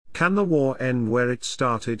Can the war end where it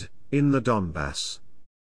started, in the Donbass?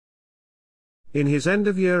 In his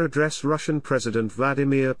end-of-year address, Russian President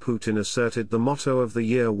Vladimir Putin asserted the motto of the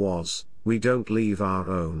year was, "We don't leave our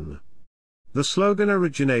own." The slogan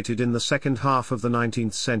originated in the second half of the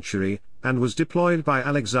 19th century, and was deployed by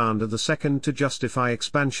Alexander II to justify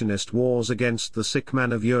expansionist wars against the sick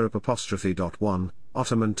man of Europe.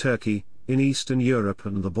 Ottoman Turkey, in Eastern Europe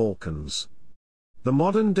and the Balkans. The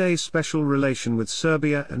modern-day special relation with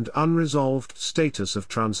Serbia and unresolved status of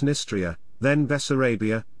Transnistria, then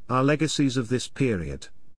Bessarabia, are legacies of this period.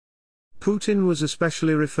 Putin was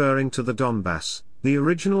especially referring to the Donbass, the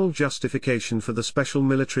original justification for the special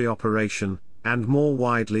military operation, and more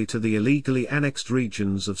widely to the illegally annexed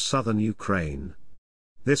regions of southern Ukraine.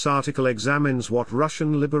 This article examines what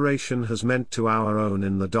Russian liberation has meant to our own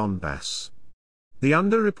in the Donbass. The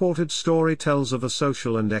underreported story tells of a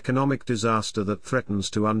social and economic disaster that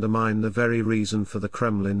threatens to undermine the very reason for the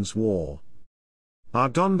Kremlin's war. Are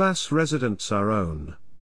Donbass residents our own?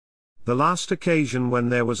 The last occasion when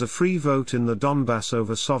there was a free vote in the Donbass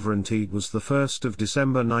over sovereignty was the 1st of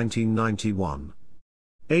December 1991.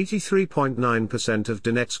 83.9% of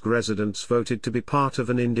Donetsk residents voted to be part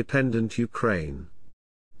of an independent Ukraine.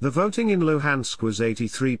 The voting in Luhansk was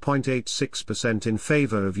 83.86% in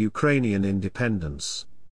favor of Ukrainian independence.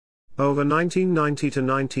 Over 1990 to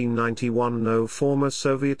 1991, no former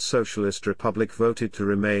Soviet Socialist Republic voted to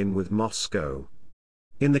remain with Moscow.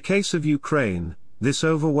 In the case of Ukraine, this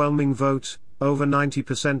overwhelming vote, over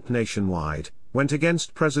 90% nationwide, went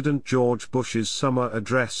against President George Bush's summer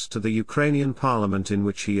address to the Ukrainian parliament, in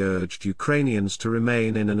which he urged Ukrainians to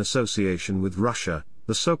remain in an association with Russia,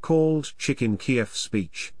 the so-called Chicken Kiev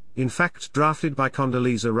speech, in fact drafted by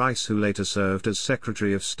Condoleezza Rice, who later served as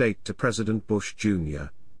Secretary of State to President Bush Jr.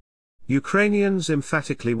 Ukrainians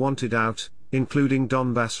emphatically wanted out, including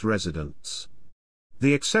Donbass residents.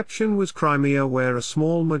 The exception was Crimea, where a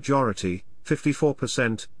small majority,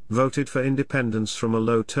 54%, voted for independence from a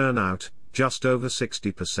low turnout, just over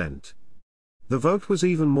 60%. The vote was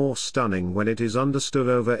even more stunning when it is understood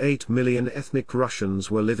over 8 million ethnic Russians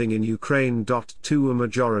were living in Ukraine. A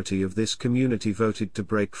majority of this community voted to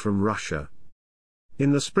break from Russia.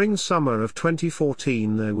 In the spring-summer of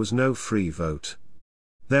 2014 there was no free vote.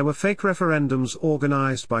 There were fake referendums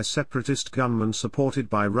organized by separatist gunmen supported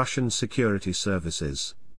by Russian security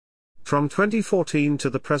services. From 2014 to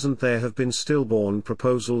the present there have been stillborn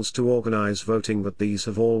proposals to organize voting, but these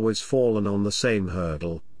have always fallen on the same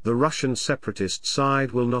hurdle: the Russian separatist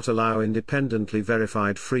side will not allow independently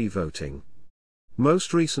verified free voting.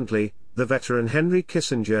 Most recently, the veteran Henry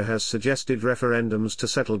Kissinger has suggested referendums to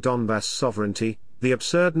settle Donbass sovereignty. The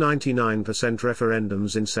absurd 99%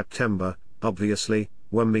 referendums in September, obviously,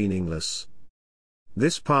 were meaningless.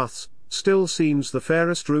 This path still seems the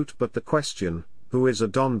fairest route, but the question, who is a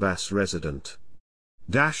Donbass resident,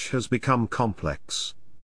 has become complex.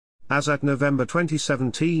 As at November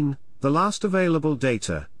 2017, the last available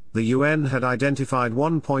data, the UN had identified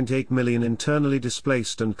 1.8 million internally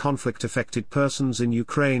displaced and conflict-affected persons in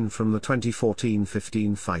Ukraine from the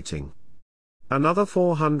 2014-15 fighting. Another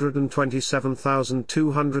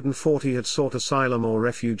 427,240 had sought asylum or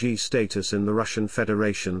refugee status in the Russian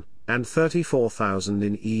Federation, and 34,000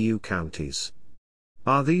 in EU countries.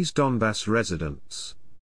 Are these Donbass residents?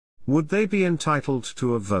 Would they be entitled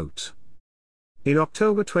to a vote? In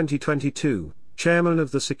October 2022, Chairman of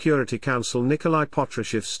the Security Council Nikolai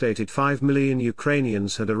Patrushev stated 5 million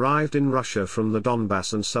Ukrainians had arrived in Russia from the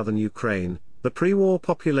Donbass and southern Ukraine. The pre-war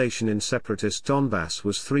population in separatist Donbass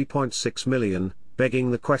was 3.6 million, begging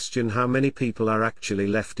the question how many people are actually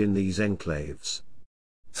left in these enclaves.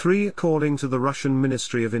 According to the Russian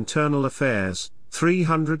Ministry of Internal Affairs,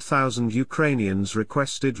 300,000 Ukrainians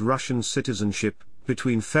requested Russian citizenship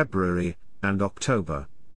between February and October.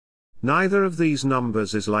 Neither of these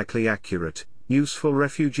numbers is likely accurate. Useful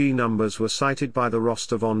refugee numbers were cited by the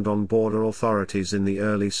Rostov-on-Don border authorities in the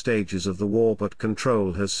early stages of the war, but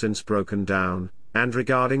control has since broken down, and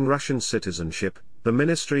regarding Russian citizenship, the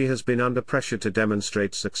ministry has been under pressure to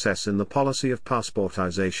demonstrate success in the policy of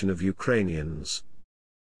passportization of Ukrainians.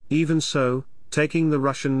 Even so, taking the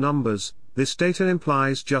Russian numbers, this data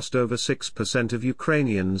implies just over 6% of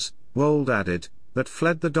Ukrainians, Wold added, that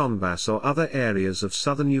fled the Donbass or other areas of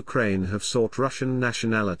southern Ukraine have sought Russian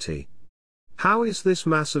nationality. How is this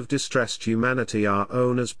mass of distressed humanity our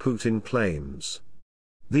own, as Putin claims?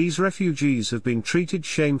 These refugees have been treated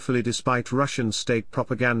shamefully despite Russian state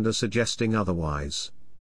propaganda suggesting otherwise.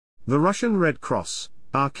 The Russian Red Cross,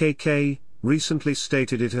 RKK, recently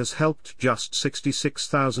stated it has helped just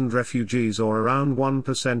 66,000 refugees, or around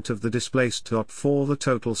 1% of the displaced. For the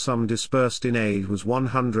total sum dispersed in aid was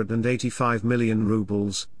 185 million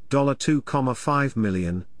rubles, $2.5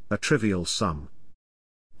 million, a trivial sum.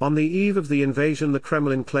 On the eve of the invasion, the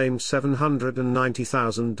Kremlin claimed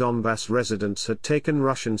 790,000 Donbass residents had taken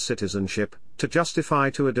Russian citizenship, to justify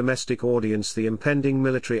to a domestic audience the impending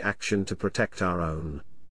military action to protect our own.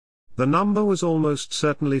 The number was almost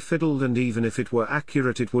certainly fiddled, and even if it were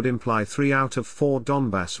accurate, it would imply 3 out of 4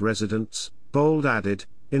 Donbass residents, Bold added,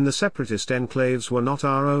 in the separatist enclaves were not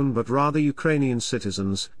our own but rather Ukrainian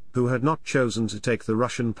citizens, who had not chosen to take the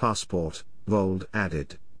Russian passport, Bold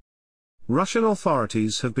added. Russian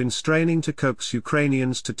authorities have been straining to coax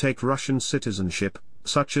Ukrainians to take Russian citizenship,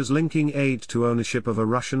 such as linking aid to ownership of a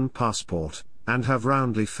Russian passport, and have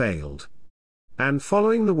roundly failed. And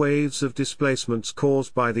following the waves of displacements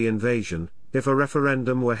caused by the invasion, if a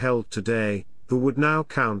referendum were held today, who would now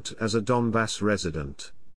count as a Donbass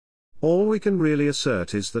resident? All we can really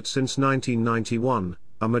assert is that since 1991,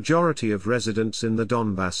 a majority of residents in the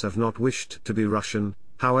Donbass have not wished to be Russian,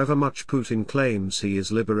 however much Putin claims he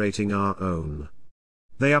is liberating our own.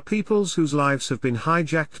 They are peoples whose lives have been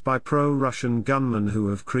hijacked by pro-Russian gunmen who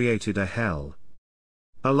have created a hell.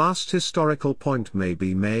 A last historical point may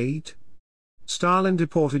be made. Stalin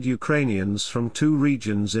deported Ukrainians from 2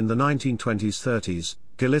 regions in the 1920s-30s,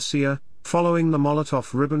 Galicia, following the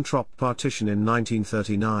Molotov-Ribbentrop partition in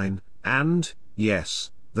 1939, and,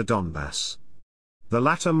 yes, the Donbass. The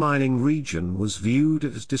latter mining region was viewed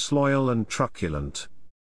as disloyal and truculent.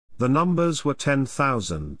 The numbers were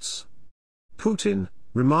 10,000s. Putin,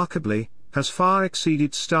 remarkably, has far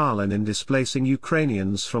exceeded Stalin in displacing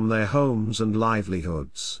Ukrainians from their homes and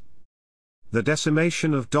livelihoods. The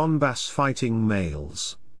decimation of Donbass fighting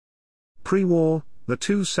males. Pre-war, the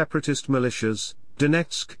 2 separatist militias,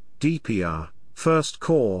 Donetsk, DPR, 1st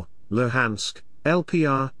Corps, Luhansk,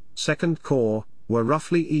 LPR, 2nd Corps, were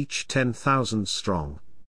roughly each 10,000 strong.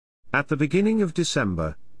 At the beginning of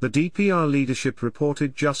December, the DPR leadership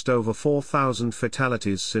reported just over 4,000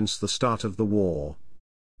 fatalities since the start of the war.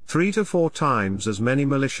 3 to 4 times as many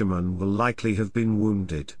militiamen will likely have been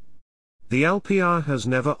wounded. The LPR has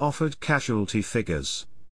never offered casualty figures.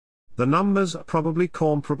 The numbers are probably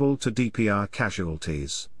comparable to DPR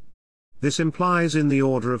casualties. This implies in the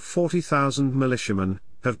order of 40,000 militiamen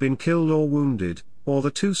have been killed or wounded, or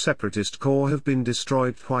the 2 separatist corps have been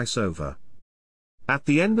destroyed twice over. At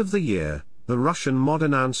the end of the year, the Russian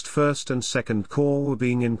mod-announced 1st and 2nd Corps were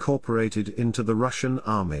being incorporated into the Russian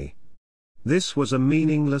army. This was a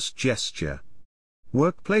meaningless gesture.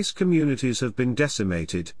 Workplace communities have been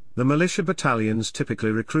decimated. The militia battalions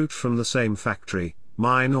typically recruit from the same factory,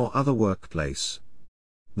 mine or other workplace.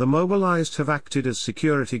 The mobilized have acted as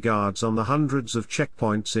security guards on the hundreds of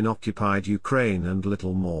checkpoints in occupied Ukraine and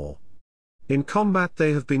little more. In combat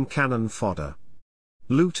they have been cannon fodder.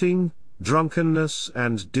 Looting, drunkenness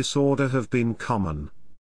and disorder have been common.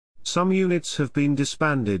 Some units have been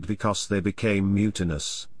disbanded because they became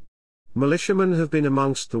mutinous. Militiamen have been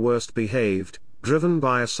amongst the worst behaved, driven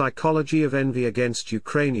by a psychology of envy against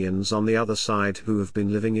Ukrainians on the other side who have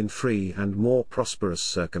been living in free and more prosperous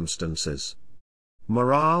circumstances.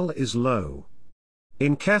 Morale is low.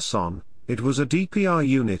 In Kherson, it was a DPR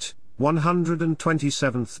unit,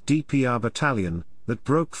 127th DPR Battalion, that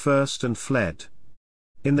broke first and fled.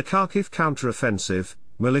 In the Kharkiv counteroffensive,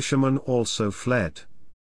 militiamen also fled.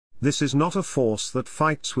 This is not a force that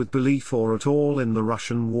fights with belief or at all in the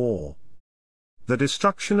Russian war. The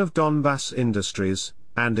destruction of Donbass industries,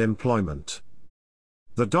 and employment.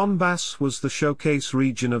 The Donbass was the showcase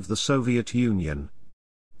region of the Soviet Union.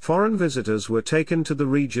 Foreign visitors were taken to the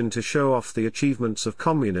region to show off the achievements of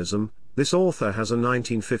communism. This author has a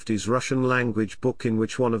 1950s Russian-language book in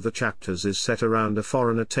which one of the chapters is set around a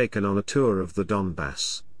foreigner taken on a tour of the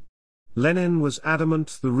Donbass. Lenin was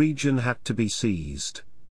adamant the region had to be seized.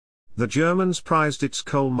 The Germans prized its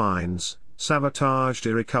coal mines, sabotaged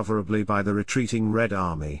irrecoverably by the retreating Red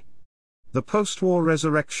Army. The post-war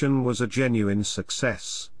resurrection was a genuine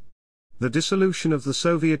success. The dissolution of the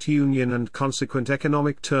Soviet Union and consequent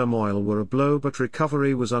economic turmoil were a blow, but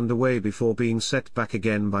recovery was underway before being set back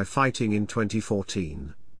again by fighting in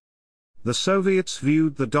 2014. The Soviets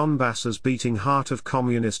viewed the Donbass as beating heart of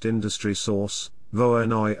communist industry source,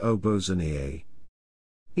 Voennoye Obozonie.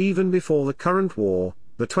 Even before the current war,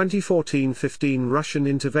 the 2014-15 Russian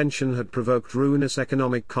intervention had provoked ruinous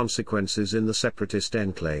economic consequences in the separatist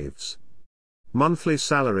enclaves. Monthly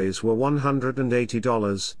salaries were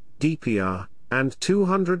 $180, DPR, and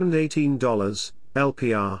 $218,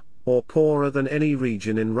 LPR, or poorer than any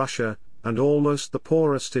region in Russia, and almost the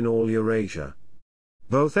poorest in all Eurasia.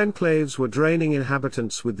 Both enclaves were draining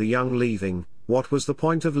inhabitants, with the young leaving. What was the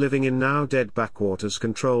point of living in now dead backwaters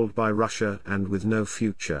controlled by Russia and with no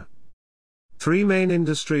future? Three main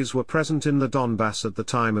industries were present in the Donbass at the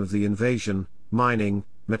time of the invasion: mining,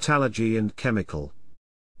 metallurgy and chemical.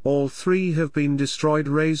 All three have been destroyed,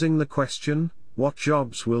 raising the question, what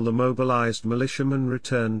jobs will the mobilized militiamen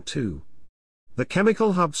return to? The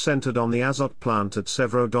chemical hub centered on the Azot plant at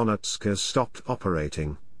Severodonetsk has stopped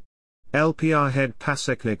operating. LPR head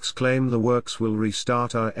Paseknik's claim the works will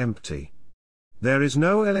restart are empty. There is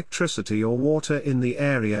no electricity or water in the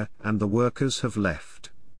area, and the workers have left.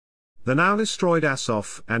 The now destroyed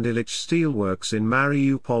Azov and Ilich steelworks in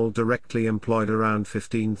Mariupol directly employed around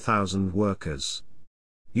 15,000 workers.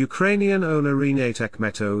 Ukrainian owner Rinat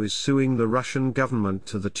Akhmetov is suing the Russian government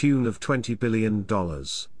to the tune of $20 billion.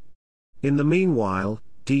 In the meanwhile,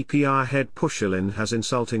 DPR head Pushilin has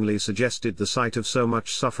insultingly suggested the site of so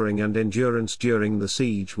much suffering and endurance during the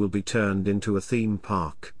siege will be turned into a theme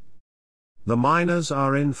park. The miners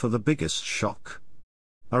are in for the biggest shock.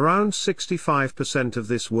 Around 65% of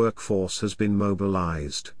this workforce has been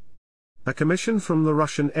mobilized. A commission from the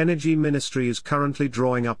Russian Energy Ministry is currently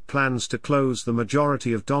drawing up plans to close the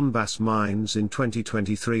majority of Donbass mines in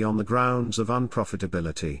 2023 on the grounds of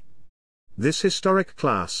unprofitability. This historic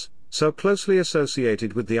class, so closely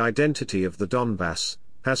associated with the identity of the Donbass,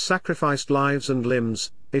 has sacrificed lives and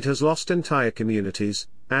limbs, it has lost entire communities,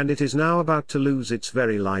 and it is now about to lose its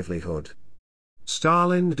very livelihood.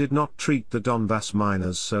 Stalin did not treat the Donbass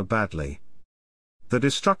miners so badly. The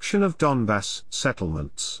destruction of Donbass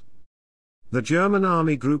settlements. The German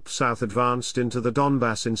army group South advanced into the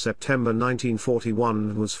Donbass in September 1941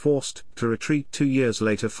 and was forced to retreat 2 years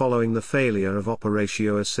later following the failure of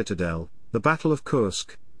Operatio Citadel, the Battle of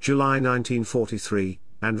Kursk, July 1943,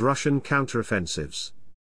 and Russian counteroffensives.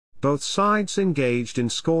 Both sides engaged in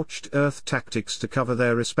scorched earth tactics to cover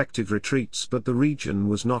their respective retreats, but the region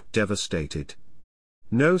was not devastated.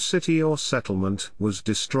 No city or settlement was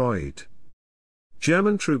destroyed.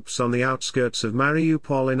 German troops on the outskirts of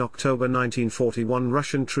Mariupol in October 1941.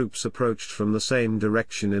 Russian troops approached from the same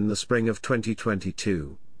direction in the spring of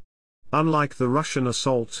 2022. Unlike the Russian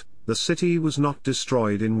assault, the city was not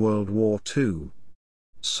destroyed in World War II.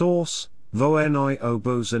 Source: Voennoy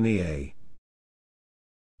Obozonie.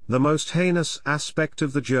 The most heinous aspect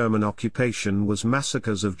of the German occupation was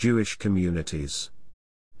massacres of Jewish communities.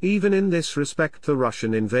 Even in this respect, the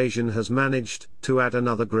Russian invasion has managed to add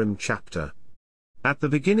another grim chapter. At the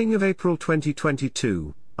beginning of April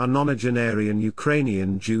 2022, a nonagenarian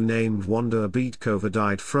Ukrainian Jew named Wanda Abidkova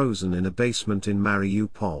died frozen in a basement in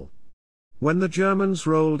Mariupol. When the Germans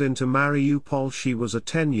rolled into Mariupol, she was a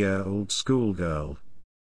 10-year-old schoolgirl.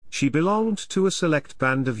 She belonged to a select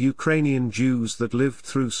band of Ukrainian Jews that lived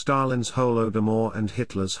through Stalin's Holodomor and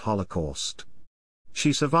Hitler's Holocaust.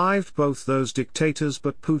 She survived both those dictators,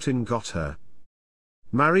 but Putin got her.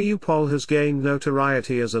 Mariupol has gained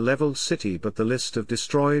notoriety as a leveled city, but the list of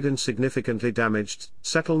destroyed and significantly damaged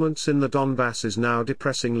settlements in the Donbass is now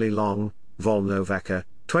depressingly long. Volnovakha,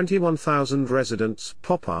 21,000 residents;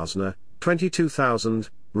 Popasna, 22,000,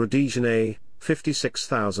 Rudizhne,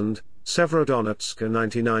 56,000, Severodonetsk,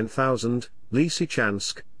 99,000,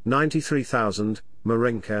 Lysychansk, 93,000,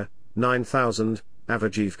 Marinka, 9,000,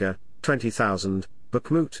 Avdiivka, 20,000,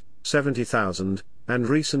 Bakhmut, 70,000, and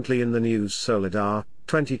recently in the news Soledar,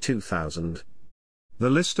 22,000. The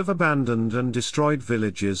list of abandoned and destroyed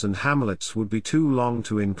villages and hamlets would be too long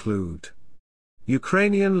to include.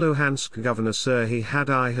 Ukrainian Luhansk Governor Serhiy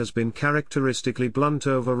Haidai has been characteristically blunt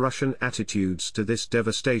over Russian attitudes to this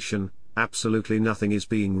devastation: absolutely nothing is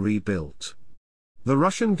being rebuilt. The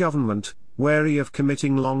Russian government, wary of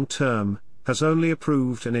committing long-term, has only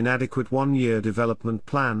approved an inadequate one-year development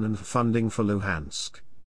plan and funding for Luhansk.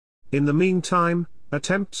 In the meantime,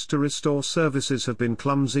 attempts to restore services have been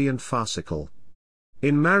clumsy and farcical.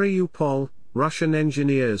 In Mariupol, Russian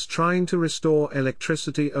engineers trying to restore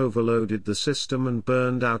electricity overloaded the system and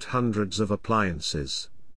burned out hundreds of appliances.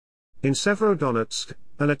 In Severodonetsk,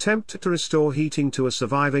 an attempt to restore heating to a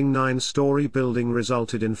surviving 9-story building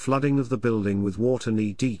resulted in flooding of the building with water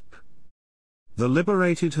knee-deep. The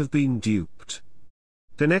liberated have been duped.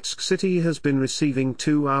 Donetsk city has been receiving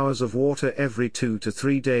 2 hours of water every 2 to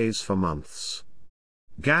 3 days for months.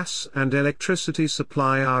 Gas and electricity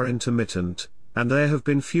supply are intermittent, and there have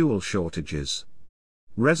been fuel shortages.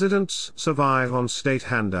 Residents survive on state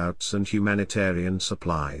handouts and humanitarian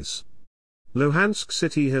supplies. Luhansk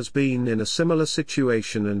city has been in a similar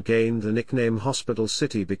situation and gained the nickname Hospital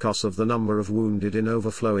City because of the number of wounded in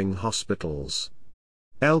overflowing hospitals.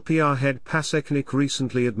 LPR head Paseknik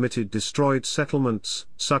recently admitted destroyed settlements,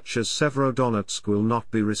 such as Severodonetsk, will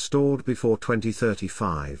not be restored before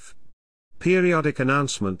 2035. Periodic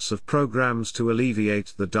announcements of programs to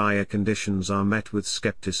alleviate the dire conditions are met with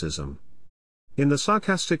skepticism. In the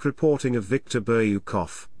sarcastic reporting of Viktor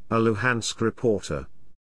Buryukov, a Luhansk reporter.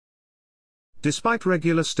 Despite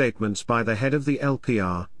regular statements by the head of the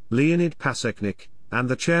LPR, Leonid Pasechnik, and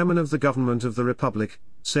the chairman of the government of the Republic,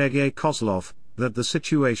 Sergei Kozlov, that the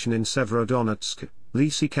situation in Severodonetsk,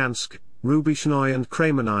 Lysychansk, Rubishnoye and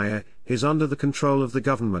Kremenaya is under the control of the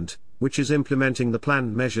government, which is implementing the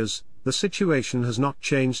planned measures, the situation has not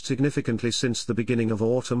changed significantly since the beginning of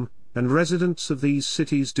autumn, and residents of these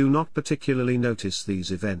cities do not particularly notice these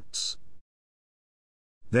events.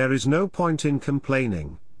 There is no point in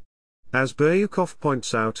complaining. As Buryukov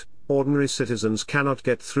points out, ordinary citizens cannot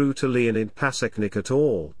get through to Leonid Pasechnik at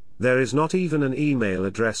all. There is not even an email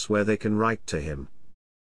address where they can write to him.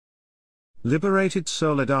 Liberated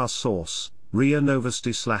Soledar source, RIA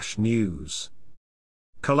Novosti/News.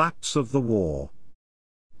 Collapse of the war.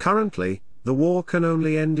 Currently, the war can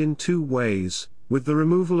only end in two ways, with the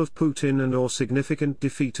removal of Putin and/or significant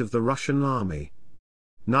defeat of the Russian army.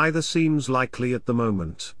 Neither seems likely at the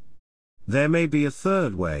moment. There may be a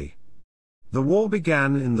third way. The war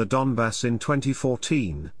began in the Donbass in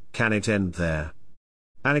 2014, can it end there?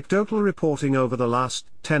 Anecdotal reporting over the last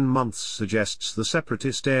 10 months suggests the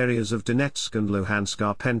separatist areas of Donetsk and Luhansk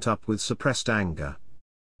are pent up with suppressed anger.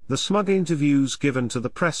 The smug interviews given to the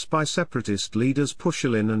press by separatist leaders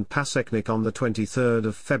Pushilin and Pasechnik on the 23rd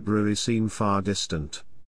of February seem far distant.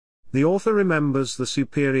 The author remembers the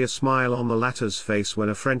superior smile on the latter's face when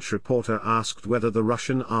a French reporter asked whether the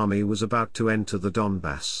Russian army was about to enter the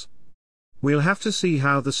Donbass. "We'll have to see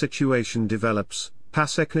how the situation develops,"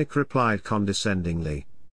 Pasechnik replied condescendingly.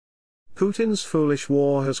 Putin's foolish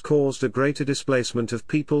war has caused a greater displacement of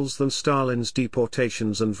peoples than Stalin's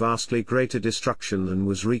deportations and vastly greater destruction than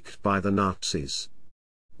was wreaked by the Nazis.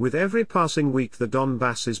 With every passing week the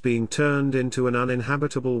Donbass is being turned into an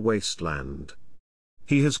uninhabitable wasteland.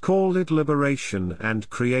 He has called it liberation and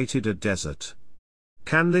created a desert.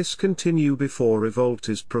 Can this continue before revolt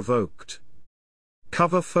is provoked?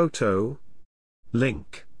 Cover photo.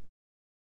 Link.